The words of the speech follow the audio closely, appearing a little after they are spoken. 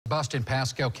Bust in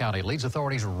Pasco County leads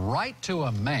authorities right to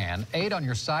a man Aid on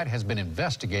Your Side has been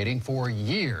investigating for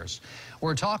years.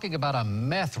 We're talking about a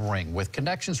meth ring with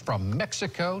connections from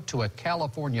Mexico to a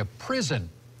California prison.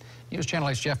 News Channel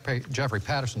 8's Jeffrey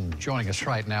Patterson joining us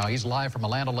right now. He's live from a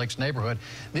Land O'Lakes neighborhood.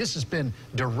 This has been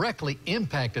directly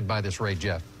impacted by this raid,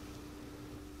 Jeff.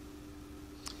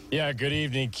 Yeah, good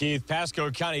evening, Keith.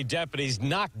 Pasco County deputies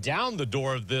knocked down the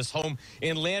door of this home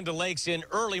in Land O'Lakes in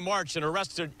early March and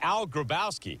arrested Al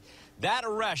Grabowski. That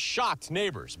arrest shocked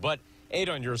neighbors, but Aid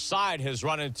on Your Side has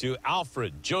run into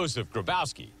Alfred Joseph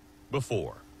Grabowski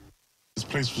before. This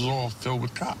place was all filled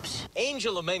with cops.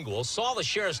 Angel Amengual saw the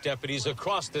sheriff's deputies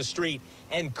across the street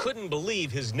and couldn't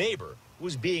believe his neighbor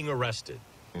was being arrested.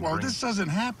 Well, this doesn't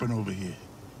happen over here.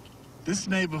 This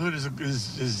neighborhood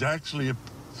is actually a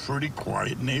pretty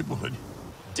quiet neighborhood.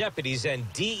 Deputies and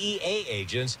DEA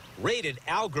agents raided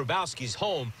Al Grabowski's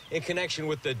home in connection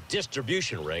with the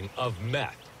distribution ring of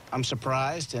meth. I'm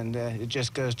surprised, and it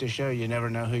just goes to show you never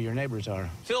know who your neighbors are.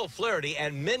 Phil Flaherty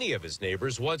and many of his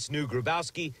neighbors once knew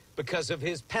Grabowski because of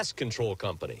his pest control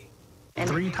company.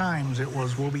 3 times it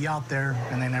was, we'll be out there,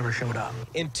 and they never showed up.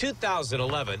 In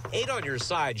 2011, Aid on Your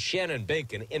Side Shannon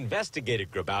Benkin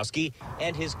investigated Grabowski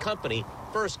and his company,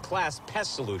 First Class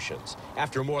Pest Solutions,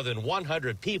 after more than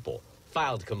 100 people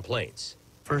filed complaints.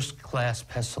 First Class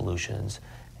Pest Solutions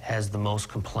has the most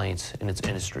complaints in its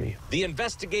industry. The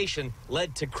investigation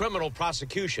led to criminal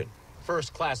prosecution.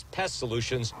 First Class Pest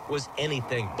Solutions was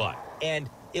anything but, and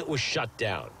it was shut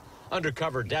down.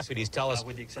 Undercover deputies tell us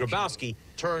Grabowski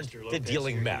turned to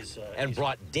dealing meth and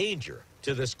brought danger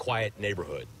to this quiet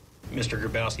neighborhood. Mr.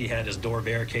 Grabowski had his door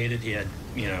barricaded. He had,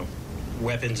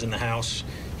 weapons in the house.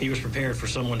 He was prepared for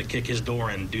someone to kick his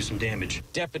door and do some damage.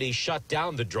 Deputies shut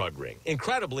down the drug ring.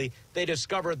 Incredibly, they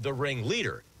discovered the ring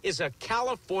leader is a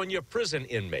California prison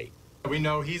inmate. We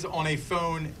know he's on a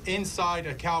phone inside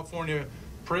a California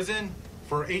prison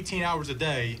for 18 hours a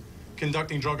day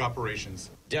conducting drug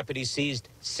operations. Deputies seized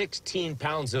 16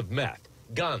 pounds of meth,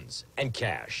 guns, and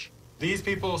cash. These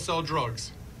people sell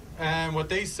drugs, and what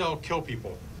they sell kill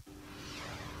people.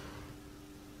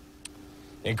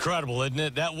 Incredible, isn't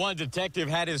it? That one detective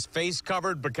had his face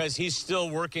covered because he's still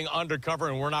working undercover,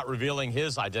 and we're not revealing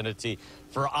his identity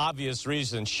for obvious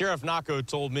reasons. Sheriff Nocco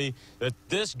told me that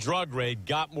this drug raid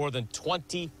got more than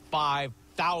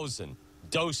 25,000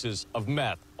 doses of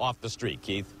meth off the street,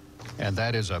 Keith. And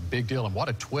that is a big deal, and what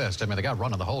a twist. I mean, the guy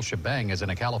running the whole shebang is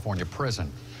in a California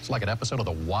prison. It's like an episode of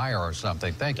The Wire or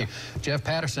something. Thank you. Jeff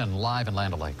Patterson, live in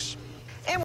Land O'Lakes.